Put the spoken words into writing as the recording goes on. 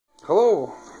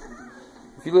So,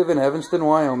 if you live in Evanston,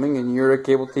 Wyoming, and you're a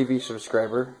cable TV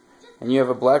subscriber, and you have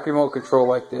a black remote control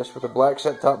like this with a black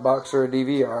set-top box or a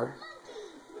DVR,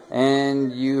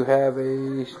 and you have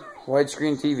a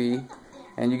widescreen TV,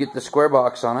 and you get the square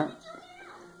box on it,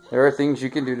 there are things you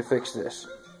can do to fix this.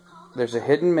 There's a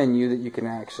hidden menu that you can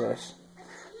access.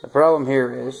 The problem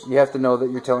here is you have to know that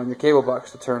you're telling your cable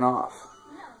box to turn off.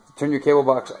 Turn your cable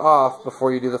box off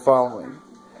before you do the following.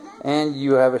 And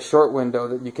you have a short window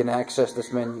that you can access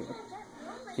this menu.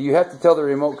 So you have to tell the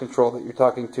remote control that you're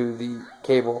talking to the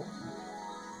cable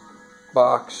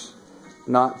box,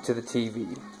 not to the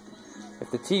TV.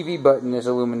 If the TV button is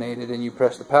illuminated and you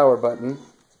press the power button,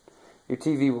 your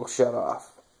TV will shut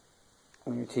off.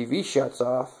 When your TV shuts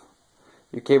off,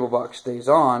 your cable box stays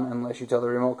on unless you tell the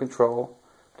remote control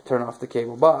to turn off the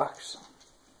cable box.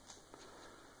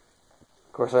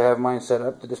 Of course, I have mine set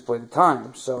up to display the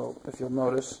time, so if you'll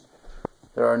notice,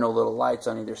 there are no little lights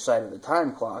on either side of the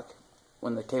time clock.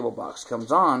 When the cable box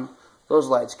comes on, those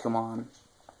lights come on,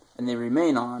 and they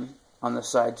remain on the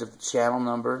sides of the channel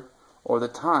number or the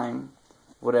time,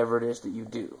 whatever it is that you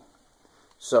do.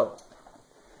 So,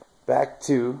 back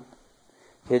to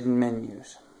hidden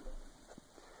menus.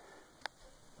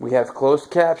 We have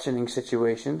closed captioning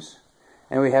situations,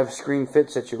 and we have screen fit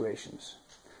situations.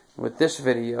 With this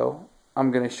video,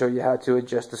 I'm going to show you how to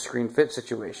adjust the screen fit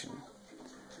situation.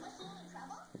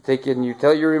 You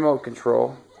tell your remote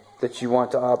control that you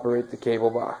want to operate the cable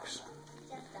box.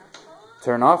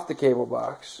 Turn off the cable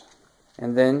box,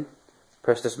 and then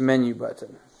press this menu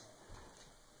button.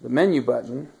 The menu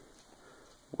button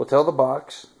will tell the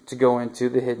box to go into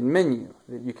the hidden menu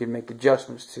that you can make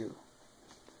adjustments to.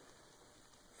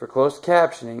 For closed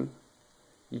captioning,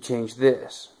 you change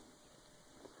this.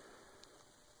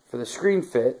 For the screen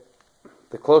fit,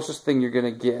 the closest thing you're going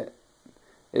to get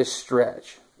is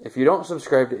stretch. If you don't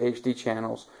subscribe to HD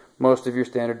channels, most of your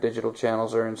standard digital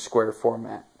channels are in square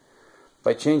format.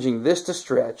 By changing this to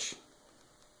stretch,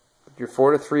 your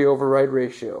 4:3 override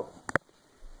ratio,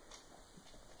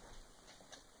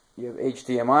 you have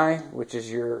HDMI, which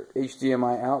is your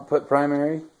HDMI output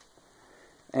primary,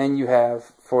 and you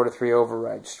have 4:3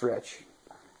 override stretch.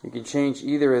 You can change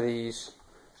either of these,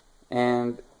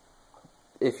 and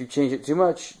if you change it too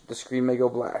much, the screen may go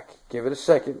black. Give it a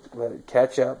second, let it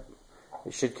catch up.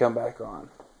 It should come back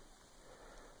on.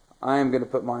 I am going to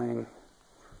put mine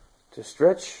to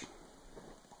stretch.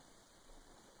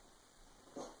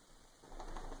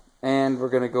 And we're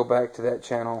going to go back to that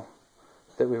channel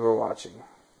that we were watching.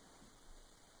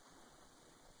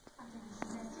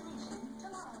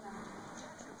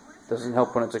 Doesn't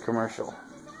help when it's a commercial.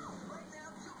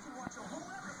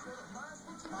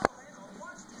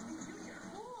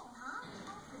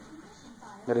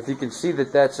 But if you can see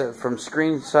that that's from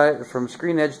screen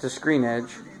edge to screen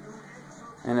edge,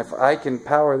 and if I can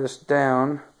power this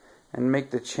down and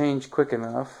make the change quick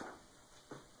enough,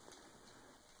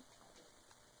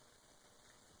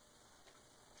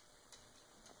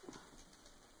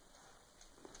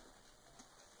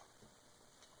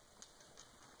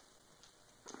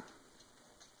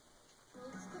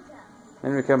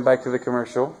 then we come back to the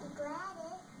commercial.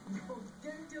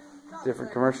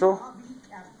 Different commercial.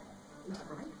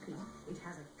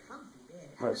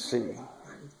 Let's see.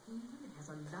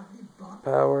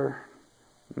 Power,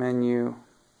 menu,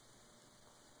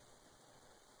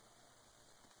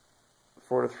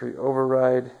 4:3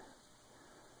 override.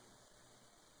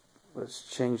 Let's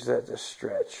change that to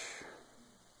stretch.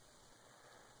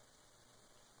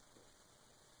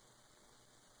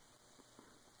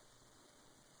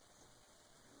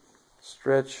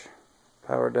 Stretch,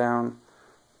 power down,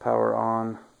 power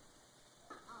on.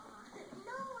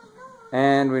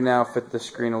 And we now fit the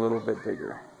screen a little bit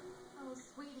bigger.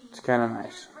 It's kind of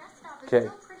nice.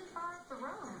 Okay.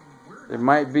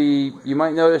 You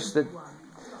might notice that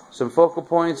some focal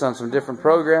points on some different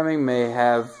programming may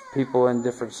have people in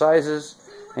different sizes,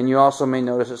 and you also may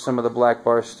notice that some of the black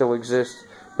bars still exist,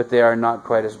 but they are not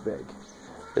quite as big.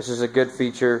 This is a good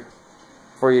feature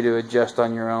for you to adjust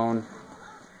on your own.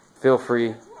 Feel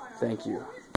free. Thank you.